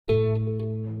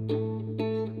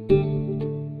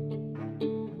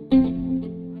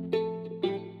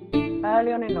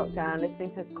lockdown,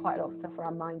 listening to quite a lot of stuff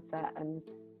around mindset and,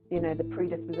 you know, the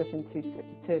predisposition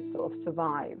to sort of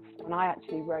survive. And I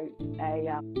actually wrote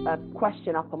a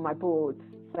question up on my board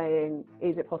saying,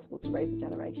 is it possible to raise a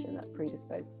generation that's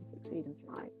predisposed to succeed and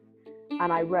thrive?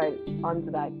 And I wrote under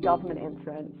that government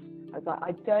influence. I was like,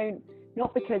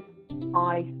 not because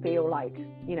I feel like,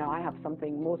 you know, I have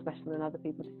something more special than other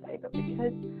people to say, but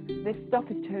because this stuff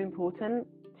is too important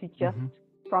to just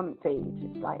front feed.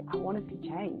 It's like, I want to see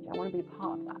change. I want to be a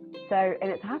part of that. So, and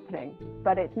it's happening,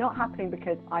 but it's not happening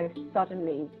because I've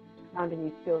suddenly found a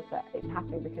new skill set. It's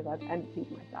happening because I've emptied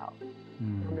myself.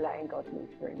 I'm letting God move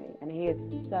through me. And he is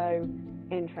so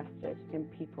interested in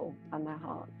people and their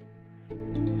hearts.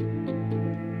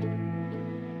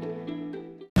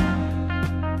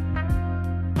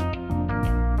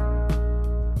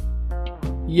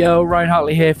 Yo, Ryan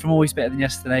Hartley here from Always Better Than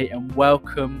Yesterday, and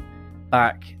welcome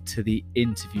back to the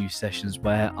interview sessions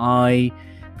where I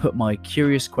put my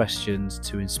curious questions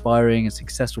to inspiring and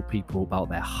successful people about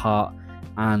their heart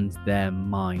and their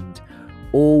mind,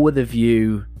 all with a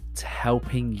view to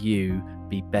helping you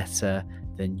be better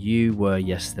than you were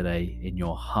yesterday in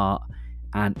your heart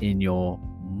and in your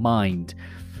mind.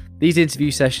 These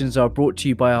interview sessions are brought to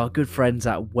you by our good friends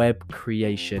at Web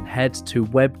Creation. Head to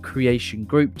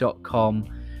webcreationgroup.com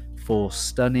for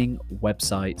stunning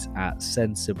websites at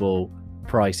sensible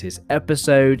prices.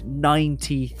 Episode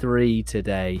 93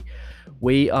 today.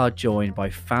 We are joined by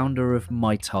founder of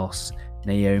Mitos,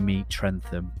 Naomi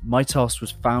Trentham. Mitos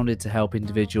was founded to help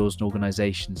individuals and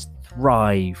organizations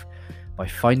thrive by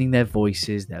finding their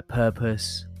voices, their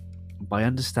purpose, and by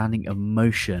understanding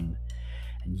emotion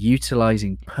and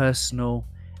utilizing personal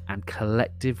and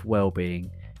collective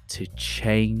well-being to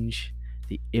change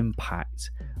the impact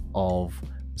of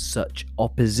such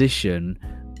opposition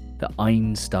that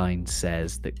Einstein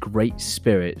says that great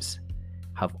spirits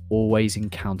have always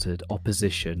encountered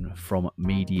opposition from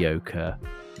mediocre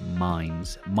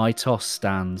minds. Mitos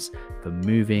stands for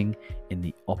moving in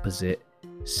the opposite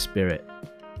spirit.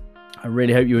 I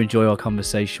really hope you enjoy our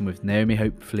conversation with Naomi.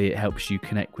 Hopefully it helps you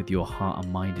connect with your heart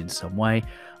and mind in some way.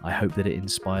 I hope that it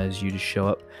inspires you to show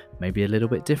up maybe a little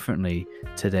bit differently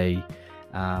today.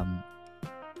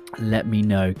 Let me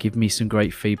know. Give me some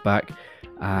great feedback.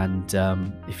 And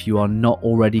if you are not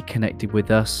already connected with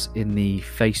us in the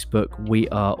Facebook We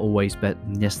Are Always Better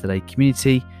Than Yesterday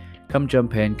community, come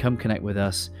jump in, come connect with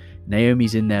us.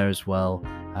 Naomi's in there as well.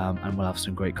 And we'll have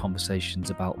some great conversations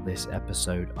about this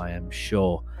episode, I am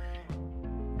sure.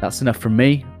 That's enough from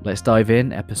me. Let's dive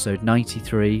in. Episode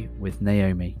 93 with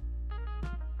Naomi.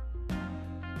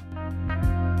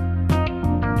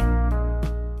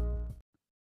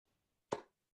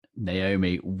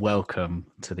 Naomi, welcome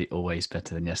to the Always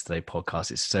Better Than Yesterday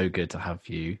podcast. It's so good to have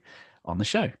you on the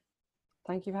show.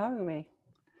 Thank you for having me.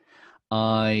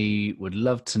 I would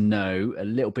love to know a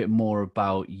little bit more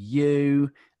about you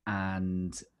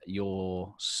and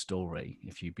your story,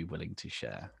 if you'd be willing to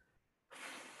share.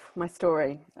 My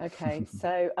story. Okay.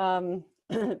 So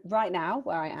right now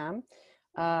where I am,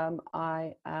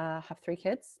 I have 3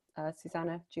 kids,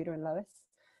 Susanna, Judah and Lois.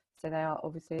 So they are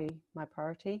obviously my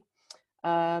priority.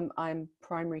 I'm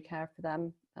primary care for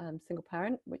them, single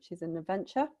parent, which is an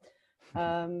adventure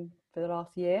for the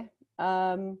last year.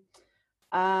 And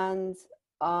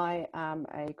I am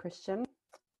a Christian,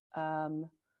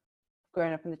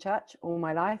 growing up in the church all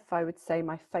my life. I would say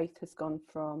my faith has gone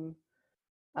from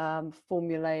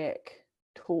formulaic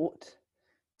taught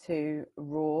to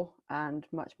raw and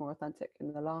much more authentic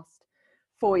in the last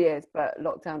 4 years. But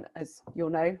lockdown, as you'll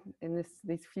know, in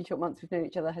these few short months we've known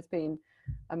each other, has been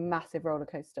a massive roller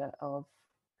coaster of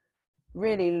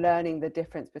really learning the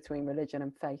difference between religion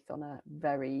and faith on a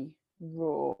very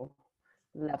raw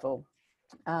level.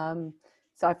 So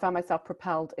I found myself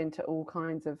propelled into all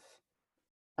kinds of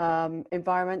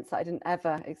environments that I didn't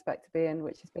ever expect to be in,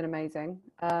 which has been amazing.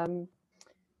 And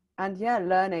yeah,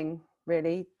 learning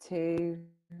really to,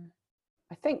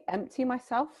 I think, empty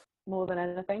myself more than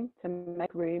anything, to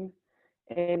make room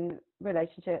in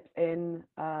relationships, in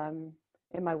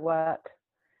my work,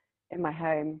 in my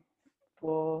home,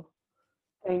 for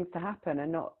things to happen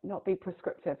and not be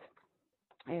prescriptive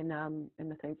in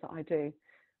the things that I do,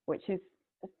 which is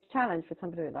a challenge for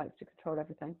somebody who likes to control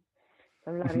everything.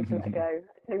 So I'm learning to let go, I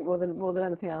think, more than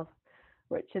anything else,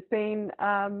 which has been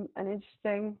an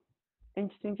interesting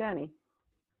journey.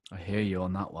 I hear you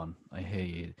on that one. I hear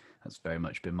you. That's very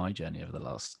much been my journey over the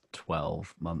last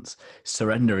 12 months.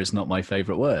 Surrender is not my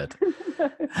favorite word.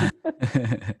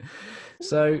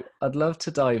 So I'd love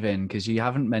to dive in because you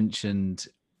haven't mentioned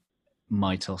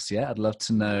Mitos yet. I'd love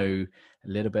to know a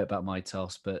little bit about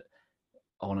Mitos, but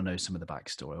I want to know some of the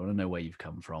backstory. I want to know where you've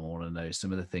come from. I want to know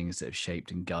some of the things that have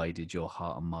shaped and guided your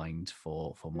heart and mind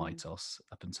for Mitos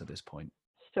up until this point.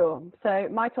 Sure. So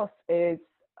Mitos is,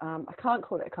 I can't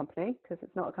call it a company because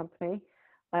it's not a company.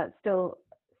 It's still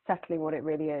settling what it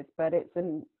really is, but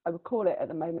I would call it at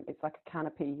the moment, it's like a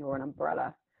canopy or an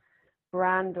umbrella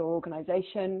brand or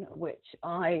organization, which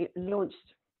I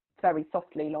very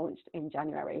softly launched in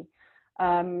January.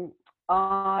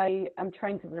 I am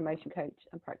trained as an emotion coach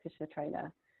and practitioner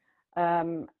trainer,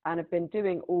 and have been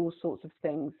doing all sorts of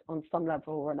things on some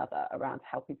level or another around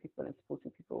helping people and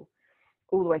supporting people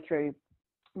all the way through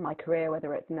my career,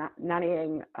 whether it's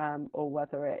nannying, or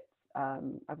whether it's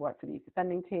I've worked for the youth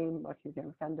offending team, working with young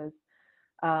offenders,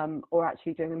 or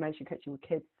actually doing emotion coaching with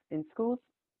kids in schools.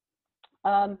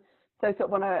 So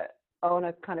sort of on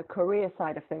a kind of career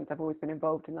side of things, I've always been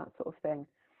involved in that sort of thing.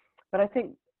 But I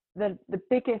think the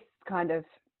biggest kind of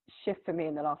shift for me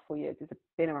in the last 4 years has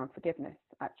been around forgiveness,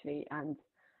 actually, and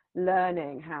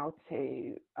learning how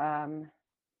to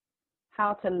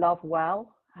love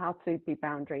well, how to be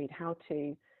boundaried, how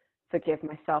to forgive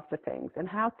myself for things, and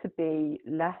how to be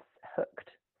less hooked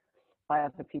by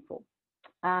other people.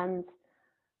 And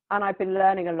I've been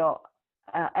learning a lot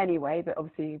anyway, but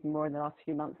obviously even more in the last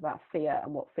few months about fear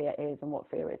and what fear is and what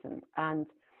fear isn't. And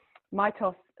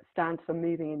Mitos stands for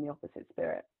moving in the opposite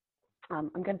spirit. I'm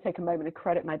going to take a moment to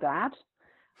credit my dad.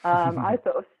 I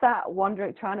sort of sat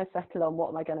wondering, trying to settle on what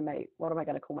am I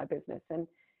going to call my business, and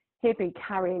he'd been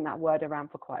carrying that word around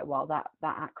for quite a while, that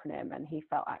acronym, and he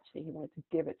felt actually he wanted to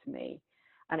give it to me,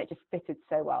 and it just fitted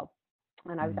so well.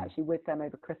 And I was actually with them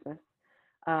over Christmas,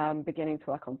 beginning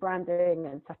to work on branding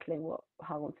and settling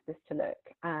how I wanted this to look,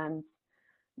 and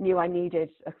knew I needed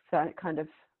a certain kind of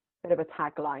bit of a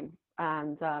tagline.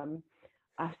 And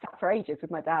I sat for ages with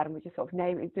my dad, and we just sort of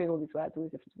doing all these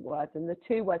different words, and the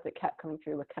two words that kept coming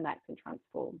through were connect and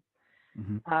transform.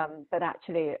 But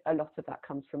actually a lot of that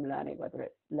comes from learning, whether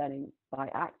it's learning by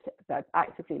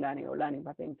actively learning or learning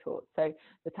by being taught. So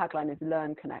the tagline is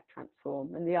learn, connect,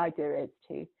 transform, and the idea is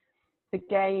to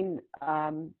gain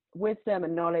wisdom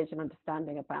and knowledge and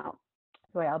understanding about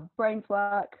the way our brains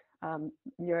work.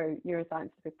 Neuroscience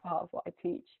is a big part of what I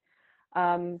teach,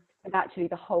 and actually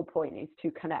the whole point is to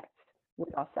connect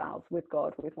with ourselves, with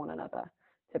God, with one another,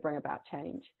 to bring about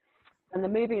change. And the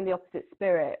moving in the opposite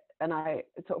spirit, and I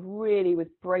sort of really was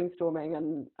brainstorming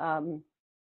and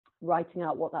writing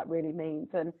out what that really means.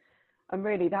 And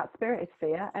really that spirit is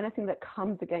fear, anything that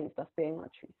comes against us being our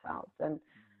true selves.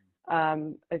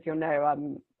 And as you'll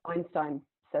know, Einstein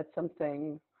said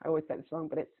something, I always say this wrong,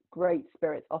 but it's great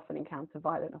spirits often encounter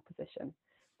violent opposition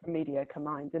from mediocre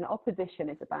minds. And opposition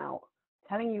is about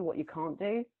telling you what you can't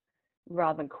do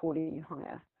rather than calling you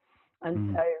higher.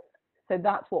 And so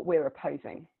that's what we're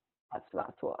opposing.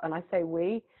 That's what, and I say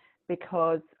we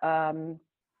because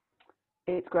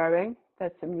it's growing.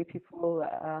 There's some new people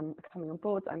that are coming on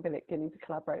board that I'm beginning to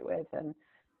collaborate with, and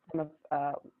some of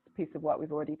the piece of work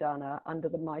we've already done are under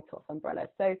the Mitos umbrella.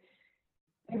 So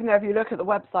even though if you look at the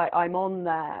website, I'm on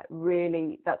there,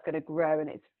 really that's going to grow, and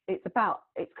it's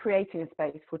creating a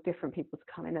space for different people to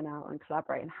come in and out and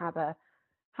collaborate and have a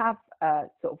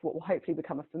sort of what will hopefully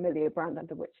become a familiar brand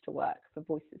under which to work, for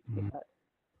voices to be heard.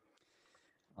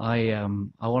 I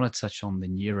want to touch on the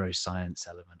neuroscience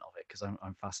element of it because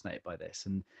I'm fascinated by this.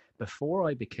 And before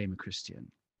I became a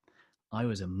Christian, I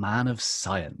was a man of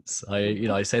science.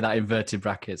 I say that in inverted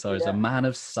brackets. I was a man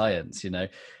of science,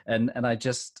 and I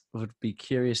just would be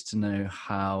curious to know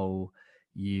how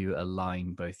you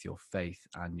align both your faith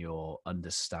and your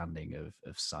understanding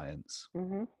of science.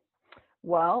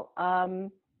 Well,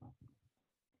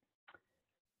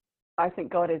 I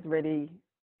think God is really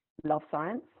love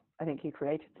science. I think he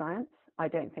created science. I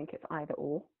don't think it's either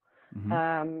or.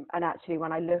 And actually,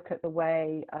 when I look at the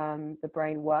way the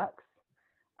brain works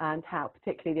and how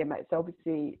particularly the emotions, so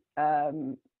obviously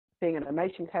being an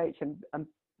emotion coach and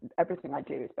everything I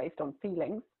do is based on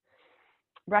feelings,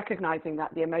 recognizing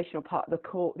that the emotional part, the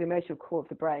emotional core of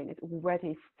the brain is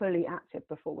already fully active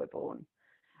before we're born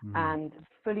and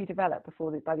fully developed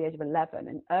by the age of 11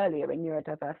 and earlier in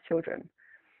neurodiverse children.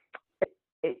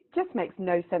 It just makes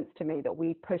no sense to me that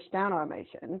we push down our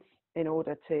emotions in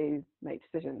order to make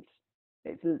decisions.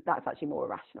 That's actually more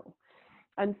irrational.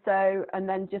 And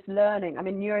then just learning, I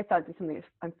mean, neuroscience is something that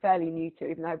I'm fairly new to,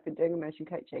 even though I've been doing emotion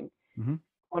coaching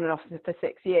on and off for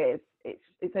 6 years.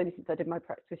 It's only since I did my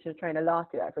practitioner trainer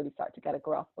last year I've really started to get a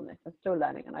grasp on this. I'm still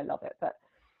learning and I love it. But,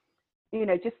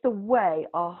 just the way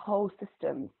our whole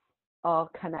systems are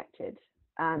connected,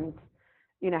 and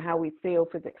how we feel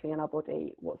physically in our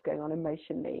body, what's going on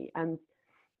emotionally. And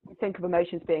we think of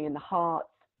emotions being in the heart,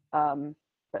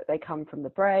 but they come from the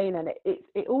brain, and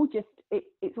it's all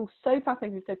so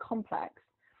fascinating, so complex.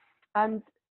 And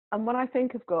when I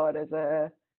think of God as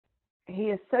he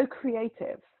is so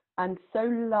creative and so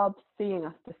loves seeing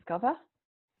us discover.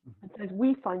 And so as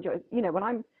we find joy, when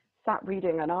I'm sat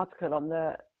reading an article on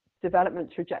the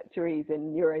development trajectories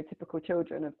in neurotypical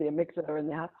children of the amygdala and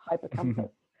the hippocampus,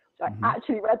 so I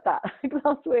actually read that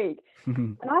last week,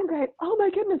 and I'm going, oh my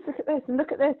goodness, look at this and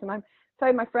look at this. And I'm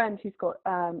showing my friend who's got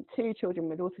 2 children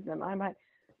with autism, and I'm like,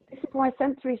 this is why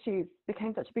sensory issues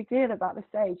became such a big deal about this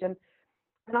age. And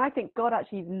I think God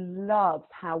actually loves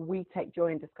how we take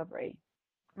joy in discovery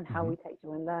and how we take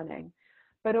joy in learning.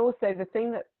 But also the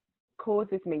thing that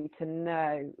causes me to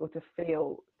know or to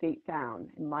feel deep down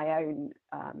in my own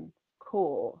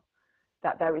core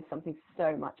that there is something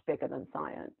so much bigger than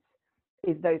science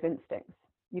is those instincts.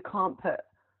 You can't put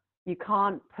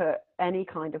any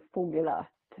kind of formula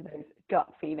to those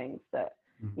gut feelings that,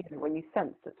 when you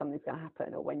sense that something's going to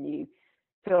happen, or when you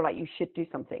feel like you should do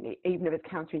something, even if it's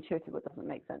counterintuitive or doesn't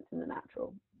make sense in the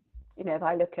natural. If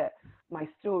I look at my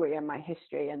story and my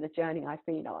history and the journey I've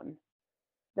been on,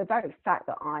 the very fact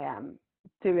that I am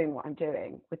doing what I'm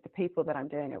doing with the people that I'm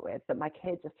doing it with, that my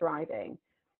kids are thriving,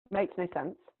 makes no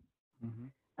sense.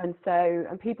 And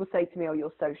people say to me, oh,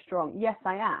 you're so strong. Yes,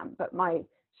 I am, but my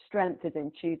strength is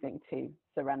in choosing to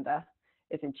surrender,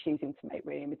 is in choosing to make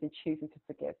room, is in choosing to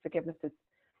forgive. Forgiveness has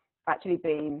actually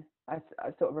been, I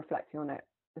was sort of reflecting on it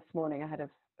this morning ahead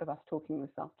of us talking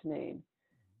this afternoon.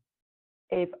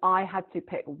 If I had to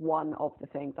pick one of the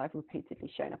things I've repeatedly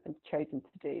shown up and chosen to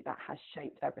do that has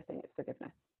shaped everything, it's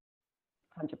forgiveness.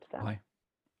 100%. Why?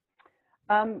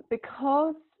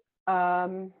 Because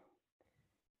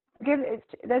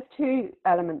there's 2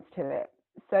 elements to it.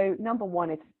 So number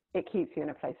one is it keeps you in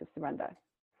a place of surrender.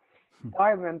 So I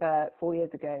remember 4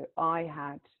 years ago,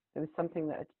 there was something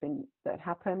that had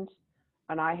happened,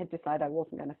 and I had decided I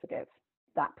wasn't going to forgive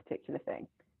that particular thing.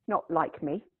 Not like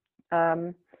me.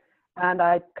 And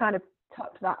I kind of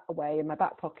tucked that away in my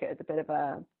back pocket as a bit of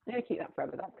I'm going to keep that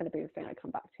forever. That's going to be the thing I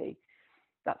come back to.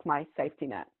 That's my safety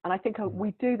net. And I think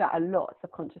we do that a lot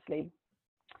subconsciously.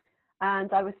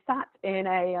 And I was sat in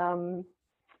a,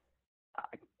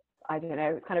 I don't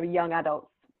know, kind of a young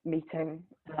adults meeting.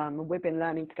 We've been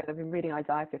learning together. We've been reading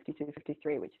Isaiah 52,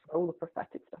 53, which is where all the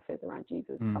prophetic stuff is around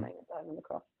Jesus coming and dying on the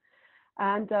cross.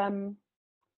 And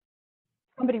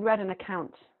somebody read an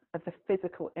account of the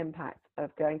physical impact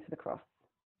of going to the cross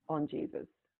on Jesus.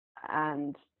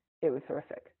 And it was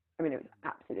horrific. I mean, it was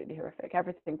absolutely horrific.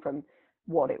 Everything from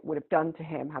what it would have done to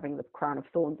him, having the crown of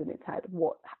thorns in his head,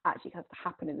 what actually has to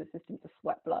happen in the system to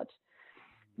sweat blood,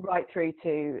 right through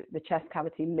to the chest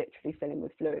cavity literally filling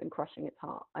with fluid and crushing its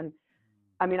heart. And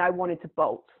I mean, I wanted to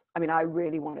bolt. I mean, I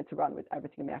really wanted to run with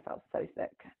everything in me. I felt so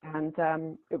sick. And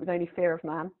it was only fear of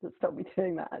man that stopped me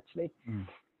doing that, actually.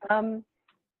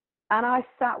 And I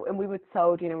sat, and we were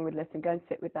told, we would listen, go and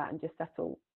sit with that and just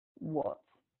settle what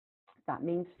that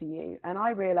means for you. And I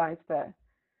realized that,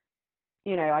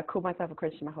 I called myself a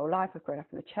Christian my whole life. I've grown up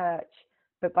in the church,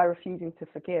 but by refusing to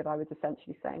forgive, I was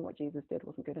essentially saying what Jesus did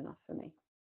wasn't good enough for me.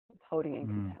 I was holding it in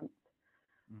contempt.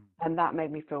 And that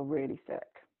made me feel really sick.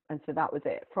 And so that was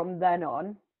it. From then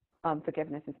on,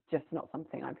 forgiveness is just not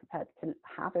something I'm prepared to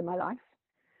have in my life.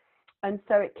 And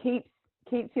so it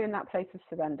keeps you in that place of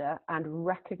surrender and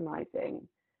recognizing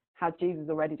how Jesus has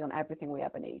already done everything we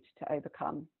ever need to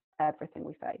overcome everything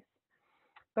we face.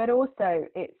 But also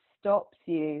it stops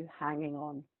you hanging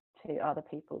on to other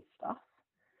people's stuff.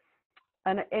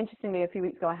 And interestingly, a few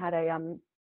weeks ago, I had a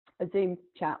Zoom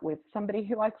chat with somebody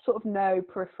who I sort of know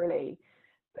peripherally,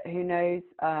 but who knows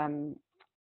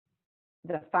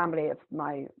the family of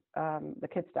my the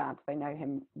kid's dad. They know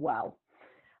him well.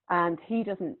 And he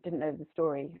didn't know the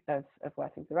story of where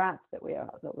things are at, that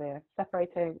we're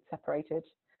separated,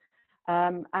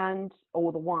 and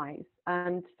all the whys.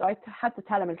 And so I had to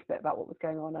tell him a little bit about what was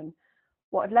going on and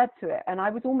what had led to it. And I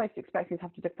was almost expecting to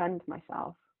have to defend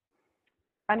myself.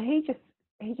 And he just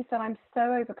said, I'm so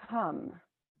overcome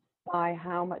by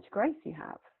how much grace you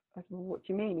have. I said, well, what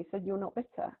do you mean? He said, you're not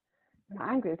bitter. You're not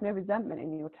angry. There's no resentment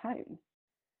in your tone.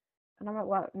 And I'm like,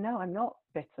 well, no, I'm not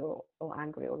bitter or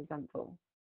angry or resentful.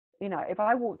 If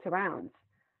I walked around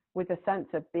with a sense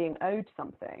of being owed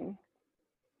something,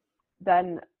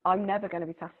 then I'm never going to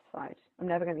be satisfied. I'm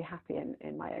never going to be happy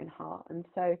in my own heart. And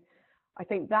so I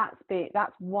think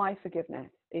that's why forgiveness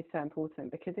is so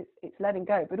important, because it's letting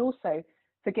go, but also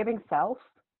forgiving self.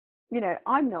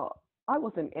 I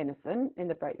wasn't innocent in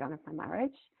the breakdown of my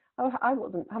marriage. I've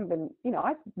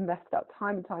messed up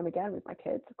time and time again with my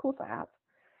kids. Of course I have.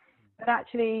 But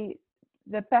actually,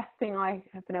 the best thing I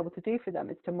have been able to do for them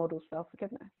is to model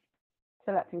self-forgiveness.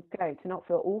 to let things go, to not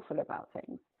feel awful about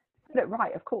things, to put it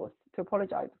right, of course, to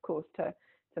apologize, of course, to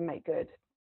make good.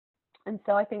 And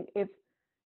so I think if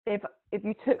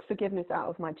you took forgiveness out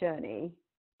of my journey,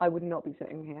 I would not be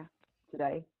sitting here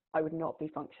today. I would not be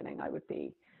functioning. I would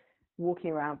be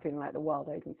walking around feeling like the world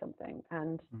owed me something,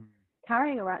 and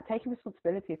carrying around, taking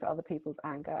responsibility for other people's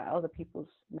anger, other people's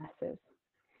messes.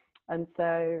 And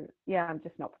so, yeah, I'm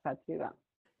just not prepared to do that.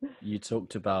 You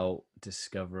talked about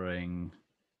discovering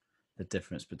the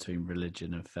difference between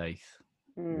religion and faith.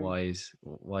 Why is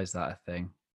that a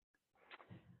thing?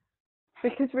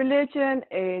 Because religion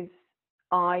is,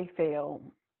 I feel,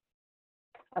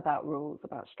 about rules,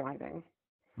 about striving.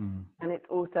 And it's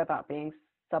also about being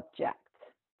subject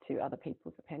to other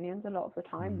people's opinions a lot of the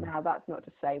time. Now, that's not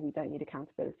to say we don't need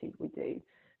accountability. We do.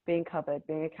 Being covered,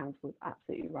 being accountable is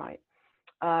absolutely right.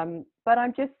 But I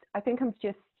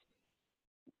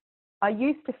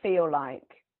used to feel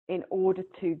like in order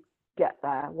to get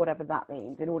there, whatever that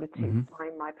means, in order to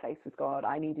find my place with God,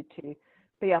 I needed to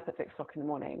be up at 6 o'clock in the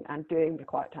morning and doing the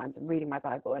quiet times and reading my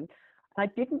Bible. And I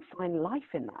didn't find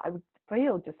life in that. I would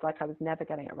feel just like I was never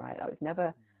getting it right. I was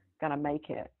never going to make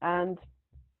it. And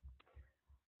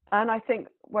I think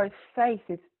whereas faith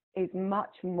is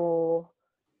much more,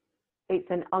 it's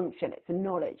an unction, it's a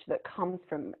knowledge that comes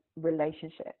from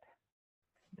relationship.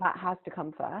 That has to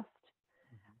come first.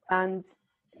 And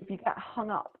if you get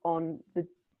hung up on the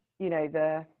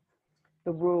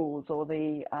rules or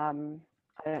the I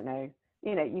don't know,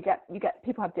 you get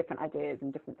people have different ideas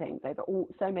and different things over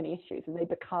so many issues, and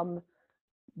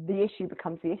the issue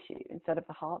becomes the issue instead of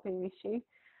the heart being the issue.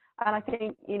 And I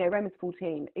think, Romans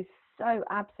 14 is so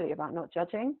absolutely about not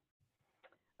judging.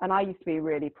 And I used to be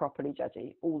really properly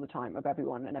judgy all the time of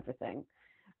everyone and everything.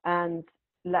 And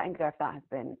letting go of that has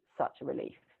been such a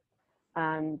relief.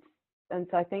 And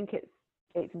so I think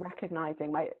it's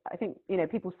recognizing, I think,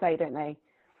 people say, don't they,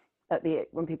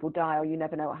 when people die, or you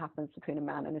never know what happens between a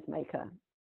man and his maker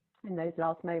in those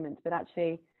last moments. But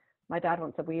actually, my dad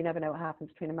once said, well, you never know what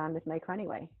happens between a man and his maker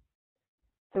anyway.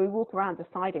 So we walk around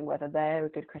deciding whether they're a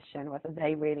good Christian, whether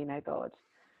they really know God.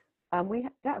 We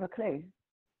don't have a clue.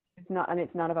 It's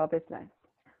none of our business.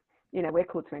 We're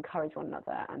called to encourage one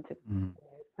another and to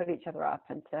put each other up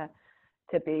and to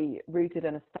be rooted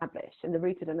and established. And the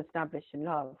rooted and established in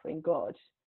love in God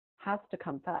has to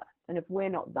come first. And if we're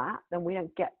not that, then we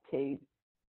don't get to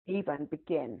even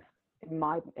begin, in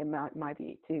my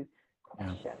view, to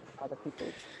question other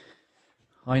people's.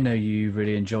 I know you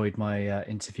really enjoyed my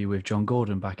interview with John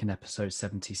Gordon back in episode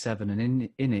 77, and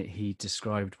in it he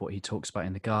described what he talks about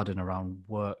in the garden around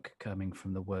work coming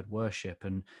from the word worship,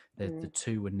 and the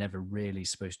two were never really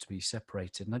supposed to be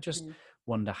separated. And I just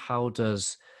wonder, how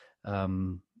does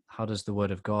the word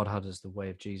of God, how does the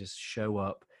way of Jesus show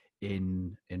up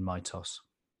in Mitos?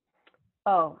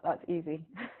 Oh, that's easy.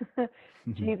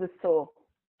 Jesus saw.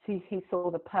 He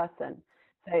saw the person.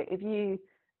 So if you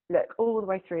look all the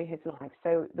way through his life,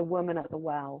 so the woman at the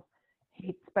well,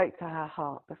 he spoke to her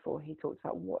heart before he talked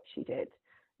about what she did.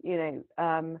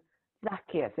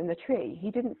 Zacchaeus in the tree,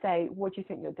 he didn't say, what do you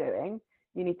think you're doing?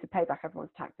 You need to pay back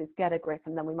everyone's taxes, get a grip,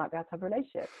 and then we might be able to have a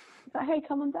relationship. He's like, hey,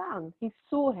 come on down. He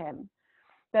saw him.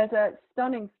 There's a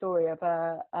stunning story of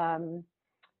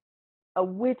a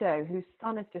widow whose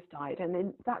son has just died, and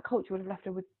in that culture would have left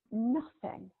her with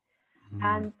nothing.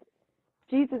 And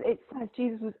it says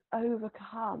Jesus was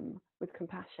overcome with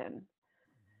compassion,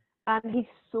 and he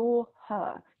saw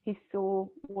her. He saw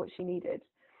what she needed.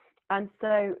 And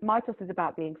so Mitos is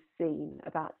about being seen,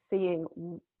 about seeing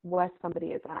where somebody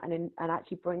is at, and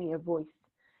actually bringing a voice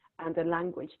and a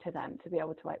language to them to be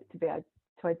able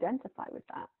to identify with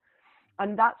that.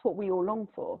 And that's what we all long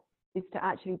for, is to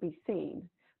actually be seen.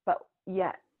 But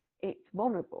yet it's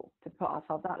vulnerable to put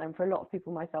ourselves out there. And for a lot of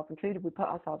people, myself included, we put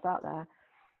ourselves out there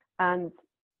and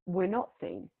we're not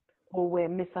seen, or we're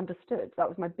misunderstood. That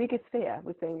was my biggest fear,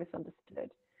 was being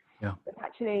misunderstood. Yeah. But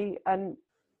actually, and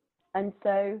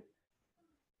so,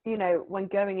 when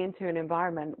going into an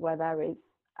environment where there is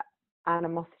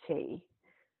animosity,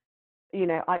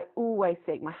 I always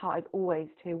think, my heart is always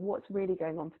to what's really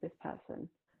going on for this person.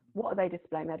 What are they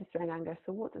displaying? They're displaying anger.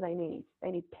 So what do they need? They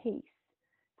need peace.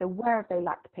 So where have they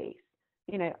lacked peace?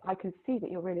 I can see that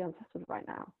you're really unsettled right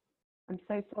now. I'm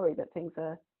so sorry that things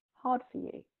are hard for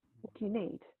you. What do you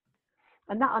need?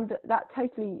 And that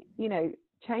totally,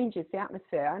 changes the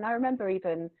atmosphere. And I remember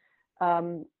even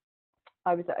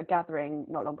I was at a gathering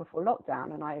not long before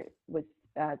lockdown, and I was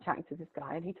chatting to this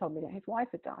guy, and he told me that his wife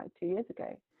had died 2 years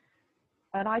ago.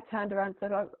 And I turned around and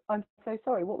said, I'm so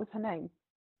sorry, what was her name?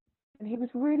 And he was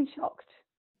really shocked.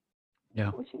 Yeah.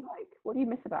 What was she like? What do you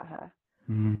miss about her?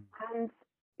 Mm. And,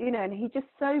 and he just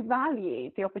so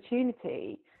valued the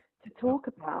opportunity to talk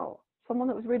about someone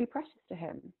that was really precious to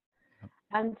him.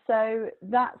 And so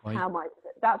that's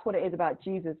that's what it is about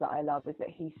Jesus that I love, is that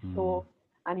he saw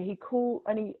and he called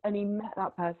and he met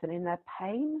that person in their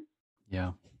pain.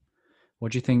 Yeah.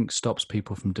 What do you think stops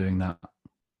people from doing that?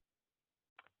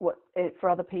 What, for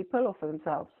other people or for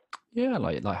themselves? Yeah,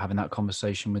 like having that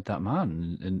conversation with that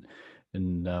man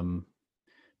and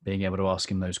being able to ask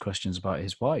him those questions about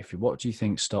his wife. What do you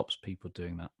think stops people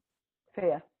doing that?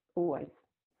 Fear, always.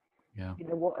 Yeah.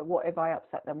 What if I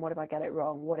upset them? What if I get it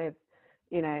wrong? What if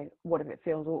it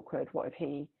feels awkward? What if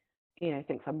he,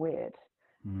 thinks I'm weird?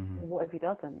 What if he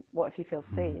doesn't? What if he feels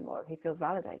seen? What if he feels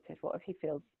validated? What if he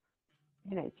feels,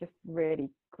 just really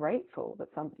grateful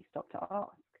that somebody stopped to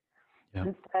ask? Yeah.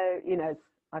 And so,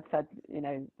 I've said,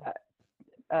 that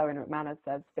Erwin McManus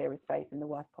says fear is faith in the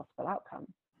worst possible outcome.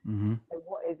 So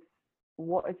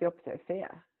what is the opposite of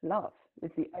fear? Love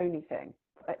is the only thing.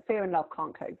 Fear and love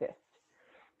can't coexist.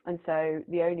 And so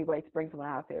the only way to bring someone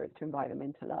out of fear is to invite them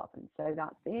into love. And so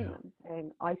that's seeing them,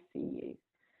 saying, I see you.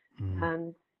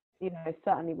 And,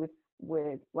 certainly with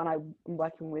when I'm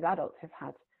working with adults who've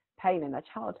had pain in their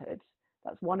childhood,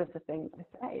 that's one of the things I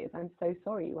say is, I'm so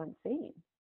sorry you weren't seen.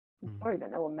 I'm sorry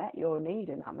that no one met your need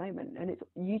in that moment. And it's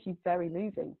usually very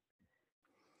moving,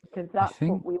 because that's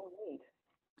what we all need.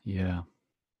 Yeah.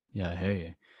 Yeah, I hear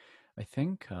you. I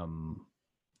think some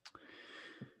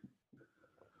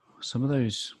of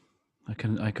those, I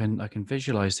can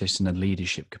visualize this in a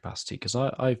leadership capacity, because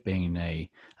I've been a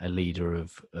leader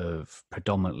of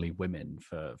predominantly women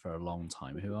for a long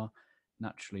time, who are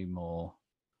naturally more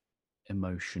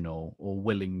emotional or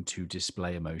willing to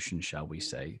display emotion, shall we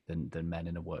say, than men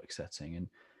in a work setting. And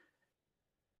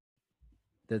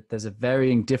there's a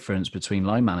varying difference between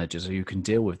line managers who can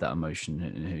deal with that emotion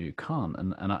and who can't.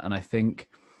 And I think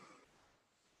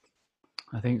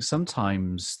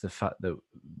sometimes the fact that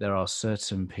there are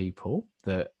certain people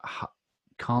that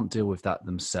can't deal with that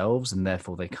themselves, and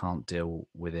therefore they can't deal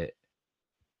with it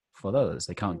for others.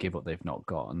 They can't give what they've not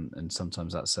got. And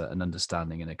sometimes that's an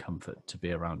understanding and a comfort to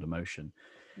be around emotion.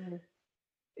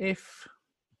 If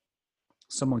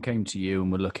someone came to you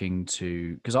and were looking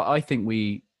to, because I think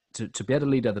to be able to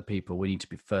lead other people, we need to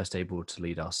be first able to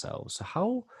lead ourselves. So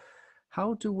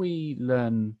how do we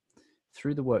learn,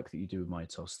 through the work that you do with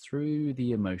Mitos, through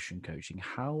the emotion coaching,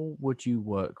 how would you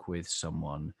work with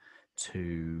someone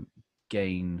to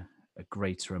gain a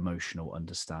greater emotional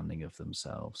understanding of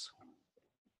themselves?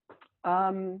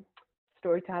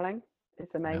 Storytelling is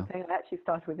the main thing. I actually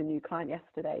started with a new client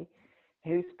yesterday,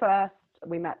 who's first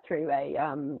we met through a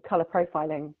color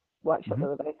profiling workshop that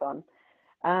we're both on,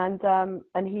 and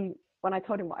he, when I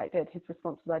told him what I did, his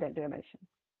response was, I don't do emotion.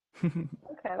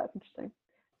 Okay, that's interesting.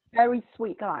 Very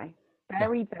sweet guy,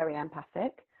 very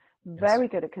empathic, very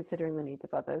good at considering the needs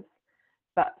of others,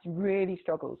 but really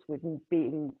struggles with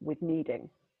needing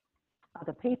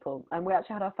other people. And we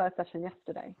actually had our first session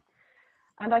yesterday,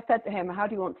 and I said to him, how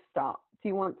do you want to start? Do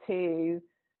you want me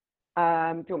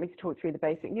to talk through the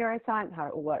basic neuroscience, how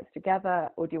it all works together,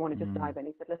 or do you want to just dive in?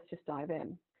 He said, let's just dive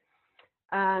in.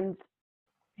 And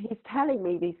he's telling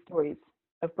me these stories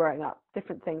of growing up,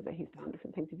 different things that he's done,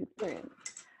 different things he's experienced.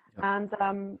 And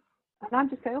I'm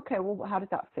just going, okay, well, how does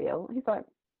that feel? And he's like,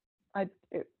 I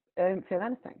don't feel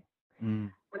anything.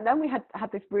 And then we had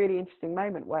this really interesting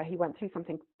moment where he went through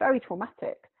something very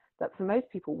traumatic that for most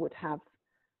people would have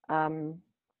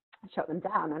shut them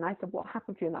down. And I said, what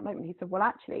happened for you in that moment? He said, well,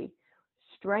 actually,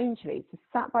 strangely, he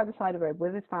sat by the side of the road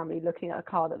with his family looking at a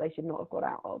car that they should not have got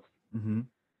out of.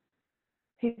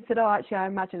 He said, oh, actually, I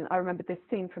remembered this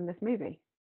scene from this movie.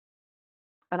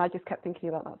 And I just kept thinking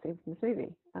about that scene from this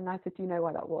movie. And I said, do you know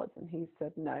why that was? And he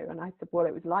said, no. And I said, well,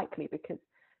 it was likely because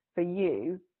for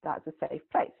you, that's a safe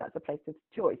place. That's a place of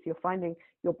joy. So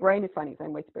your brain is finding its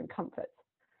own way to bring comfort.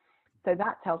 So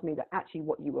that tells me that actually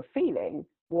what you were feeling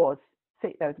was,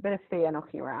 there was a bit of fear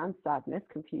knocking around, sadness,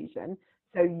 confusion.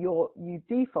 So you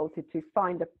defaulted to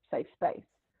find a safe space.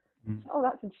 So, oh,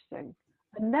 that's interesting.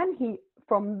 And then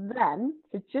so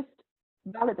just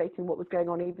validating what was going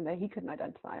on, even though he couldn't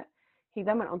identify it, he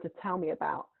then went on to tell me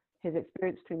about his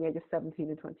experience between the age of 17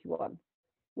 and 21,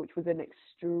 which was an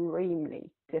extremely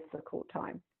difficult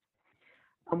time.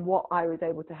 And what I was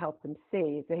able to help him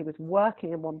see is that he was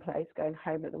working in one place, going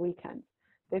home at the weekend.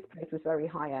 This place was very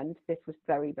high end. This was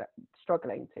very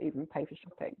struggling to even pay for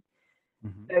shopping.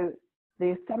 So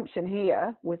the assumption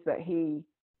here was that he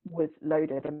was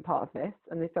loaded in part of this,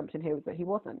 and the assumption here was that he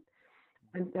wasn't.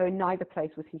 And so in neither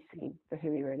place was he seen for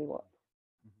who he really was.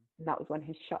 And that was when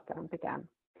his shutdown began.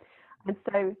 And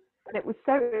it was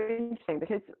so interesting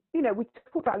because, we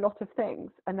talked about a lot of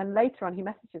things. And then later on, he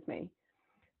messages me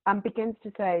and begins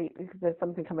to say, because there's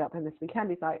something coming up in this weekend,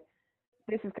 he's like,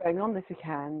 this is going on this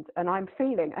weekend, and I'm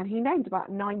feeling, and he named about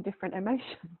 9 different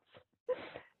emotions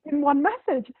in one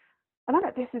message. And I'm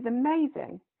like, this is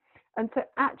amazing. And so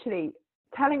actually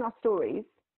telling our stories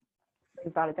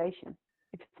brings validation.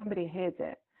 If somebody hears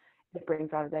it, it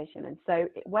brings validation. And so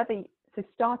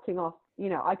starting off,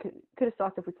 I could have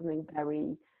started with something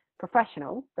very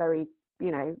professional, very,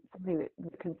 something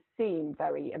that can seem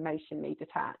very emotionally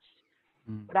detached.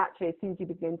 But actually, as soon as you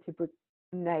begin to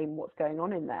name what's going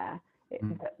on in there,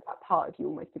 that part of you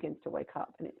almost begins to wake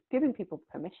up, and it's giving people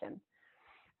permission.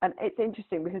 And it's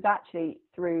interesting because actually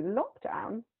through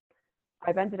lockdown,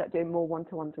 I've ended up doing more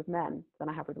one-to-ones with men than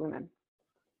I have with women.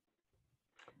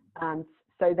 And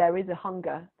so there is a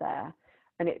hunger there,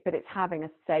 but it's having a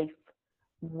safe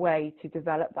way to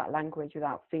develop that language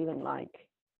without feeling like,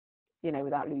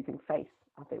 without losing faith,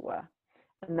 as it were.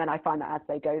 And then I find that as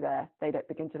they go there, they don't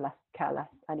begin to care less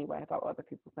anyway about what other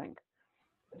people think.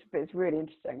 But it's really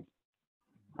interesting.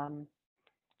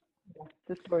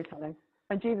 The storytelling.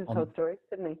 And Jesus told stories,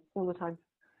 didn't he? All the time.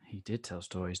 He did tell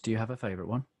stories. Do you have a favourite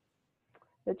one?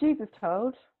 That Jesus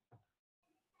told?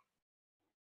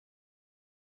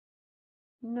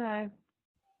 No.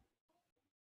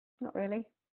 Not really.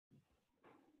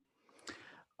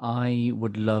 I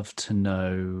would love to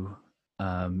know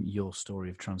your story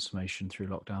of transformation through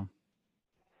lockdown.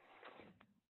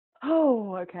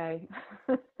 Oh, okay.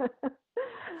 So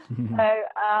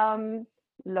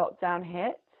lockdown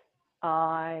hit.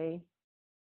 I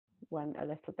went a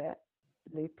little bit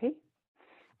loopy.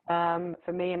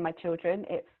 For me and my children,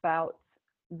 it felt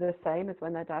the same as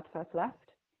when their dad first left.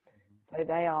 So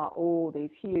they are all these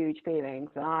huge feelings,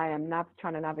 and I am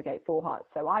trying to navigate 4 hearts.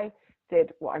 So I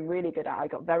did what I'm really good at. I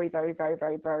got very, very, very,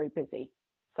 very, very busy.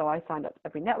 So I signed up to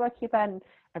every networking event,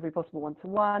 every possible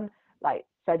one-to-one,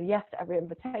 said yes to every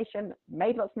invitation,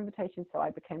 made lots of invitations. So I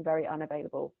became very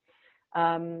unavailable.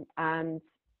 And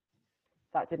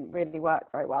that didn't really work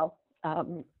very well.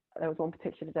 There was one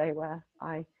particular day where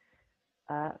I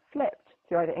flipped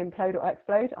to either implode or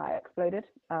explode. I exploded.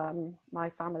 My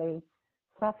family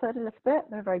suffered a little bit.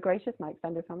 They're very gracious, my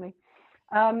extended family.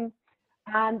 And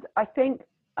I think,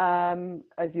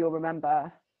 as you'll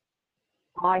remember,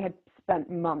 I had spent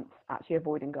months actually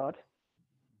avoiding God.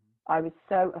 I was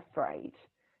so afraid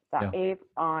that if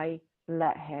I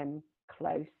let him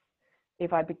close,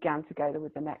 if I began to go there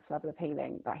with the next level of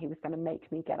healing, that he was going to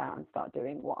make me get out and start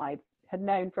doing what I had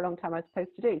known for a long time I was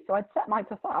supposed to do. So I'd set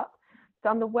myself up,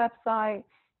 done the website,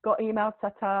 got emails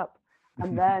set up,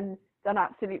 and then done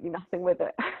absolutely nothing with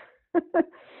it.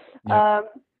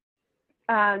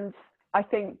 And I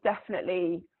think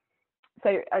definitely,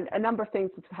 so a number of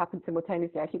things have happened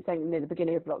simultaneously. I keep saying near the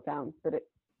beginning of lockdown, but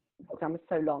lockdown was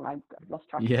so long, I've lost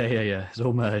track. Yeah. It's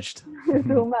all merged. It's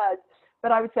all merged.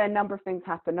 But I would say a number of things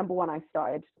happened. Number one, I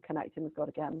started connecting with God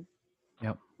again.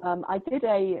 Yep. I did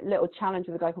a little challenge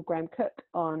with a guy called Graham Cook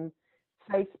on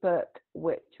Facebook,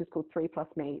 which was called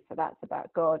 3+Me. So that's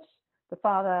about God, the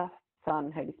Father,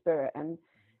 Son, Holy Spirit. And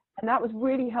that was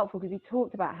really helpful because he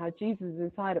talked about how Jesus is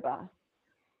inside of us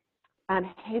and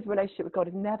his relationship with God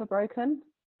is never broken,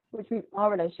 which means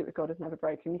our relationship with God is never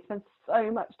broken. We spend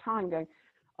so much time going,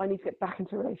 I need to get back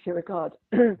into a relationship with God.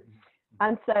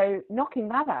 And so knocking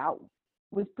that out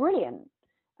was brilliant.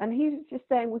 And he was just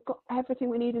saying, we've got everything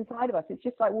we need inside of us. It's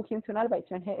just like walking into an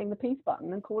elevator and hitting the peace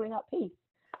button and calling up peace.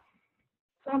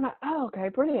 So I'm like, oh, okay,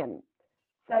 brilliant.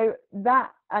 So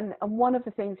that, and one of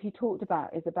the things he talked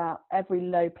about is about every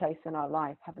low place in our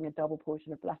life having a double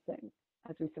portion of blessing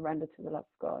as we surrender to the love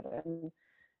of God and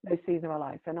those seasons of our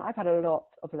life. And I've had a lot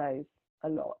of lows, a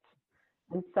lot.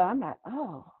 And so I'm like,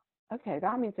 oh, okay,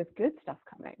 that means there's good stuff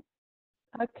coming.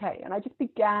 Okay. And I just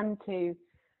began to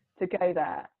go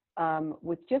there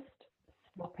with just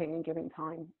stopping and giving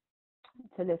time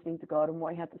to listening to God and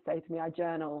what he had to say to me. I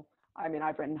journal. I mean,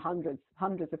 I've written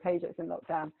hundreds of pages in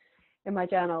lockdown in my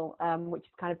journal, which is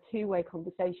kind of two-way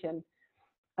conversation,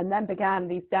 and then began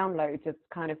these downloads of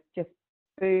kind of just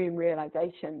boom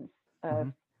realizations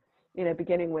of,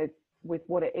 beginning with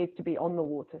what it is to be on the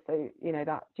water. So,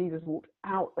 that Jesus walked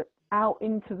out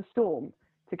into the storm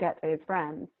to get to his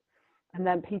friends, and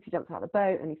then Peter jumps out of the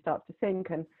boat and he starts to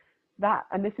sink, and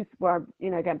this is where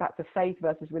I'm, again, back to faith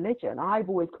versus religion. I've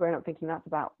always grown up thinking that's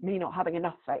about me not having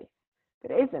enough faith,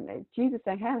 but it isn't. It's Jesus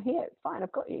saying, hey, I'm here, it's fine,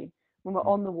 I've got you. When we're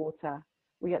on the water,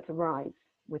 we get to rise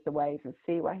with the waves and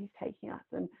see where he's taking us.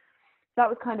 And that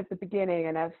was kind of the beginning.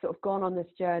 And I've sort of gone on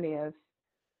this journey of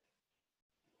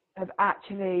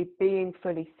actually being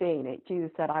fully seen.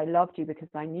 Jesus said, I loved you because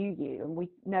I knew you. And we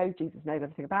know Jesus knows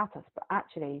everything about us, but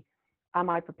actually, am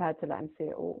I prepared to let him see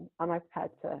it all? Am I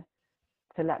prepared to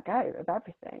to let go of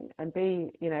everything and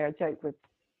be, you know, I joke with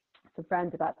some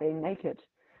friends about being naked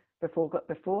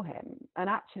before him. And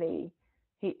actually,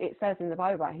 it says in the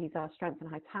Bible, he's our strength and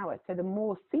high tower. So the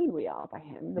more seen we are by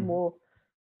him, the more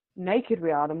naked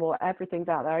we are, the more everything's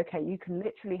out there. Okay, you can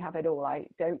literally have it all. I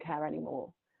don't care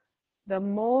anymore. The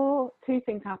more two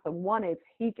things happen. One is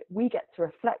we get to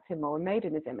reflect him more. We're made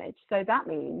in his image. So that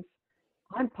means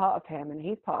I'm part of him and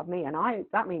he's part of me, and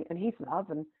he's love,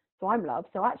 and so I'm love.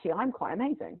 So actually I'm quite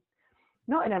amazing.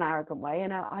 Not in an arrogant way,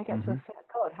 and I get to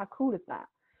reflect God. How cool is that?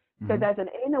 So there's an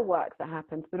inner work that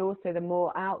happens, but also the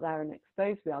more out there and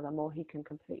exposed we are, the more he can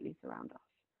completely surround us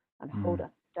and hold us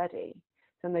steady.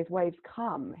 So when those waves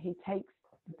come, he takes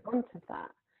the brunt of that.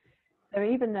 So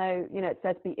even though, you know, it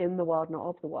says be in the world, not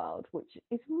of the world, which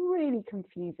is really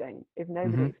confusing if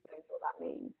nobody explains what that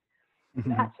means.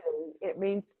 Actually, it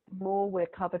means the more we're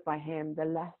covered by him, the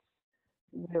less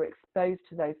we're exposed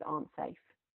to those that aren't safe.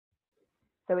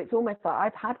 So it's almost like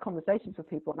I've had conversations with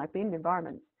people, and I've been in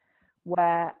environments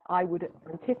where I would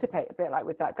anticipate, a bit like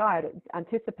with that guy, I'd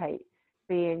anticipate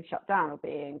being shut down or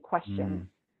being questioned,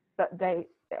 but it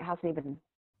hasn't even,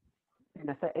 you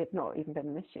know, so it's not even been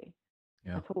an issue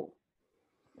at all.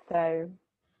 So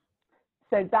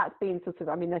that's been sort of,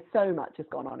 I mean, there's so much has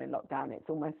gone on in lockdown. It's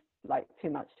almost like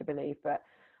too much to believe, but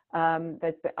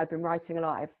I've been writing a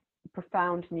lot. I have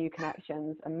profound new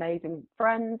connections, amazing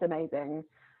friends, amazing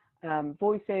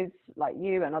voices like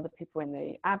you and other people in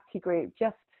the ABTI group,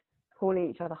 just calling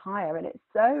each other higher. And it's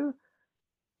so,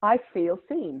 I feel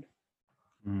seen.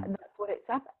 And that's what it's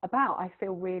about. I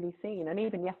feel really seen. And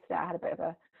even yesterday I had a bit of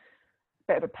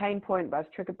a pain point, but I was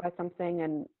triggered by something,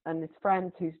 and this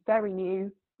friend who's very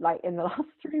new, like in the last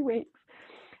 3 weeks,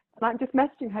 and I'm just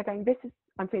messaging her going,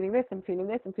 I'm feeling this, I'm feeling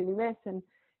this, I'm feeling this. And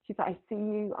she's like, I see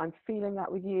you, I'm feeling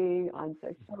that with you, I'm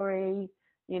so sorry,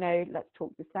 you know, let's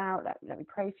talk this out, let me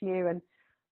pray for you. And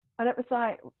it was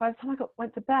like, by the time I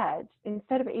went to bed,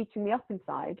 instead of it eating me up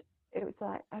inside, it was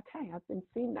like, okay, I've been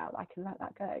seen now, I can let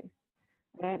that go.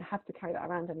 I don't have to carry that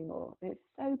around anymore. It's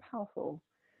so powerful.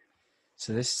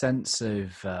 So this sense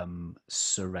of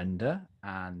surrender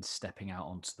and stepping out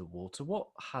onto the water, what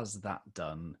has that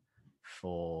done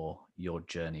for your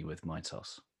journey with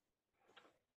Mitos?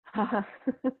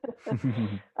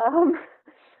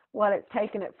 Well, it's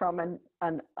taken it from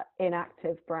an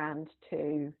inactive brand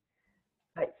to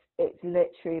it's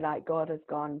literally like God has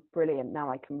gone, brilliant, now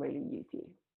I can really use you.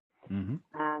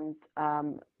 And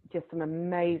just some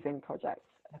amazing projects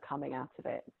are coming out of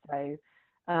it. So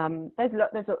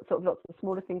there's sort of lots of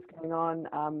smaller things going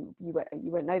on. You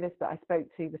won't know this, but I spoke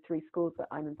to the 3 schools that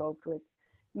I'm involved with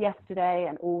yesterday,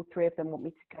 and all 3 of them want me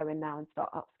to go in now and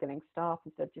start upskilling staff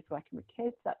instead of just working with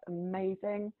kids. That's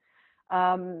amazing.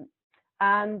 You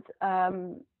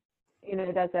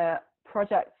know, there's a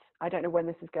project, I don't know when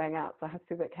this is going out, so I have to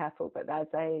be a bit careful, but there's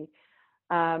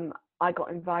I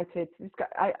got invited to this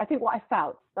guy. I think what I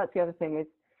felt, that's the other thing,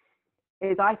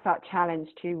 is I felt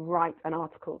challenged to write an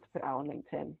article to put out on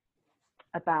LinkedIn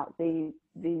about the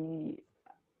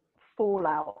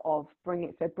fallout of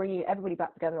bringing everybody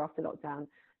back together after lockdown,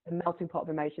 the melting pot of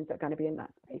emotions that are going to be in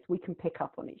that space. We can pick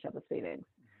up on each other's feelings.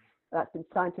 That's been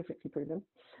scientifically proven,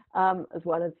 as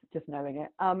well as just knowing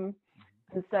it.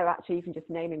 And so actually even just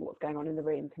naming what's going on in the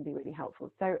room can be really helpful.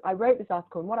 So I wrote this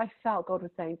article, and what I felt God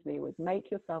was saying to me was,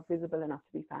 make yourself visible enough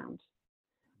to be found.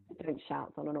 Don't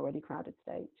shout on an already crowded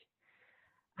stage.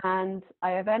 And I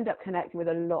have ended up connecting with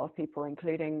a lot of people,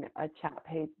 including a chap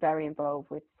who's very involved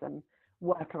with some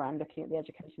work around looking at the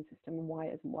education system and why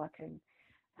it isn't working.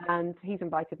 And he's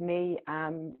invited me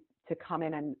to come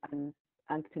in and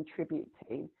contribute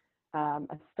to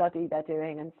a study they're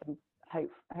doing, and some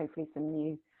hopefully some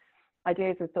new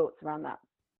ideas and thoughts around that.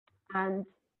 And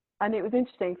it was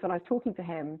interesting, so when I was talking to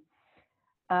him,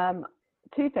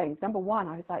 2 things. Number one,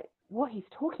 I was like, what he's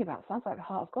talking about sounds like the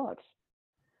heart of God.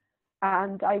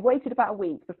 And I waited about a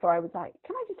week before I was like,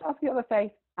 can I just ask you other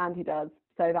faith? And he does.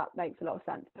 So that makes a lot of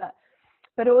sense.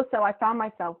 But also I found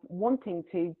myself wanting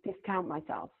to discount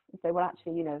myself and say, well,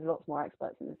 actually, you know, there's lots more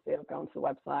experts in this field. Go onto the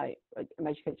website, like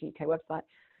Emotion Coaching UK website.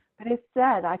 But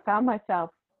instead, I found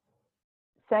myself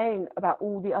saying about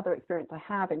all the other experience I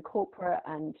have in corporate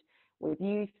and with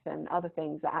youth and other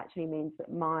things, that actually means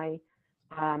that my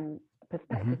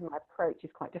perspective and my approach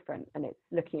is quite different, and it's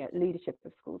looking at leadership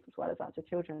of schools as well as that of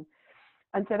children.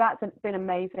 And so that's been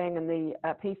amazing. And the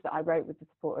piece that I wrote with the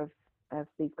support of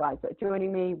these guys that are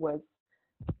joining me was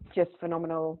just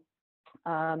phenomenal.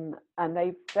 And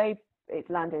it's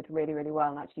landed really, really well.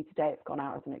 And actually today it's gone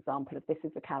out as an example of, this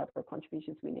is the caliber of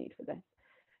contributions we need for this.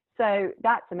 So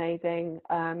that's amazing.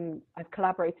 I've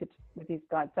collaborated with these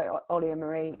guys, so Ollie and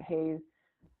Marie, who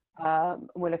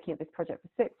We're looking at this project for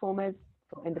sixth formers,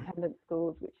 for independent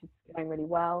schools, which is going really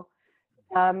well.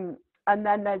 And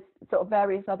then there's sort of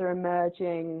various other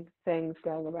emerging things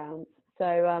going around.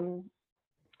 So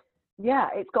yeah,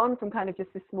 it's gone from kind of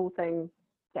just a small thing,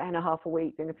 10.5 a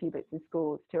week, doing a few bits in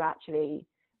schools, to actually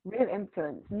real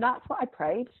influence. And that's what I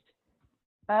preached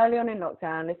early on in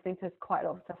lockdown, listening to quite a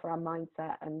lot of stuff around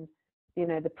mindset and, you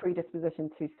know, the predisposition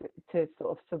to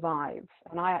sort of survive.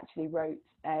 And I actually wrote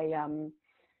a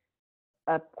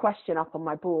question up on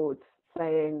my board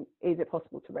saying, is it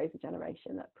possible to raise a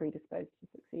generation that are predisposed to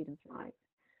succeed and thrive?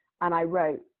 And I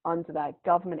wrote under that,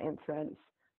 government influence,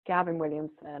 Gavin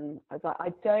Williamson. I was like,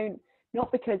 not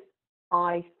because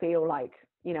I feel like,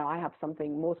 you know, I have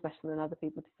something more special than other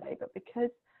people to say, but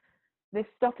because this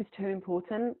stuff is too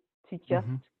important to just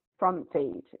front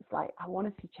feed. It's like, I want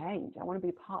to see change. I want to be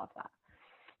a part of that.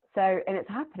 So, and it's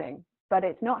happening, but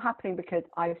it's not happening because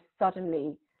I've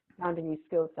suddenly found a new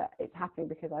skill set. It's happening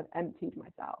because I've emptied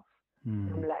myself.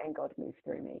 I'm letting God move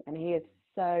through me. And he is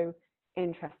so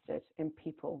interested in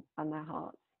people and their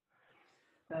hearts.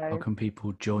 So, how can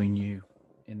people join you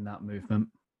in that movement?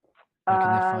 How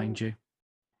can they find you?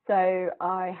 So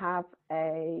I have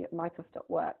a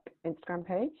Mitos.work Instagram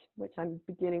page, which I'm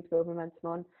beginning to build momentum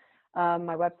on.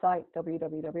 My website,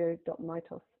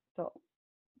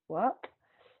 www.mitos.work.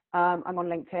 I'm on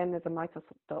LinkedIn. There's a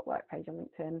Mitos.work page on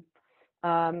LinkedIn.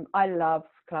 I love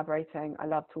collaborating. I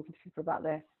love talking to people about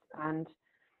this. And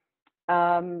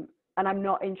I'm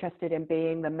not interested in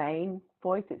being the main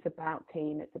voice. It's about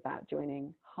team. It's about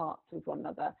joining hearts with one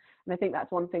another. And I think that's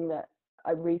one thing that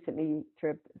I recently,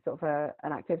 through sort of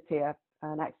an activity,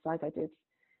 an exercise I did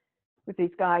with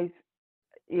these guys,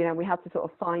 you know, we had to sort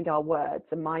of find our words,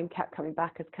 and mine kept coming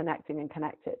back as connecting and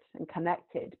connected. And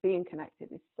connected, being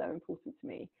connected is so important to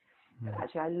me. But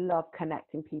actually, I love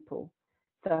connecting people.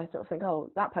 So I sort of think, oh,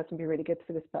 that person would be really good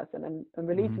for this person, and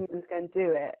releasing them to go and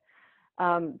do it.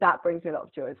 That brings me a lot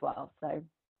of joy as well. So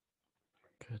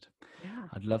good. Yeah.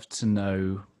 I'd love to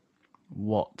know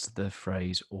what the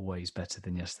phrase "always better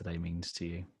than yesterday" means to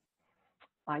you.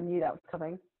 I knew that was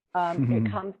coming. It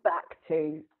comes back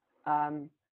to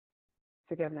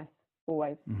forgiveness,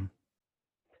 always.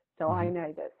 So I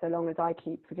know that so long as I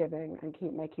keep forgiving and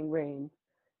keep making room,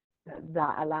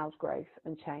 that allows growth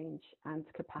and change and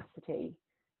capacity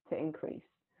to increase,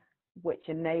 which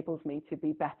enables me to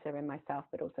be better in myself,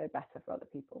 but also better for other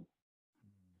people.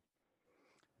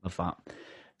 Love that.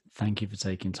 Thank you for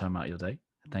taking time out of your day.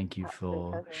 Thank you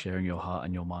for sharing your heart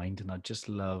and your mind. And I'd just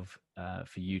love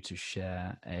for you to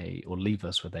share or leave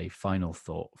us with a final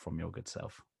thought from your good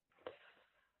self.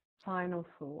 Final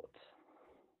thought.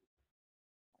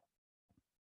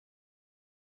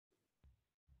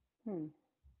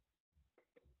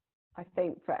 I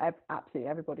think for absolutely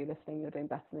everybody listening, you're doing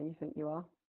better than you think you are.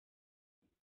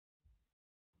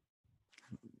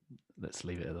 Let's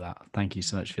leave it at that. Thank you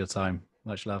so much for your time.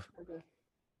 Much love. Okay.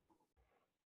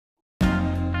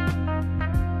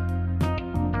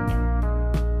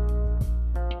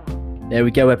 There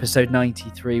we go, episode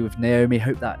 93 with Naomi.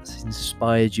 Hope that's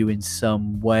inspired you in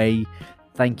some way.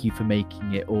 Thank you for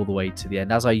making it all the way to the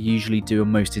end. As I usually do in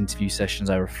most interview sessions,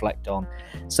 I reflect on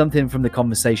something from the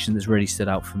conversation that's really stood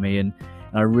out for me, and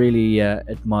I really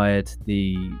admired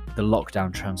the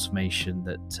lockdown transformation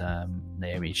that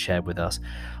Naomi shared with us.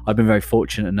 I've been very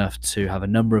fortunate enough to have a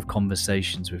number of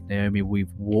conversations with Naomi.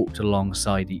 We've walked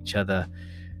alongside each other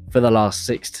for the last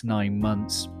 6 to 9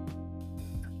 months,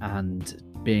 and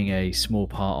being a small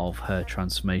part of her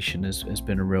transformation has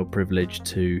been a real privilege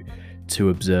to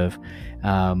observe.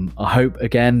 I hope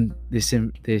again this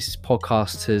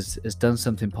podcast has done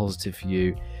something positive for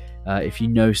you. If you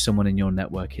know someone in your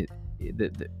network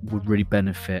that would really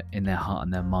benefit in their heart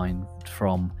and their mind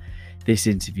from this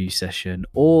interview session,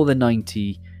 or the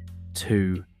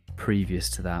 92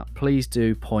 previous to that, please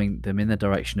do point them in the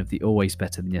direction of the Always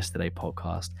Better Than Yesterday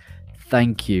podcast.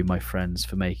 Thank you, my friends,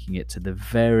 for making it to the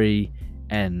very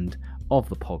end of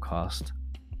the podcast.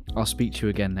 I'll speak to you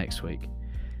again next week.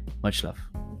 Much love.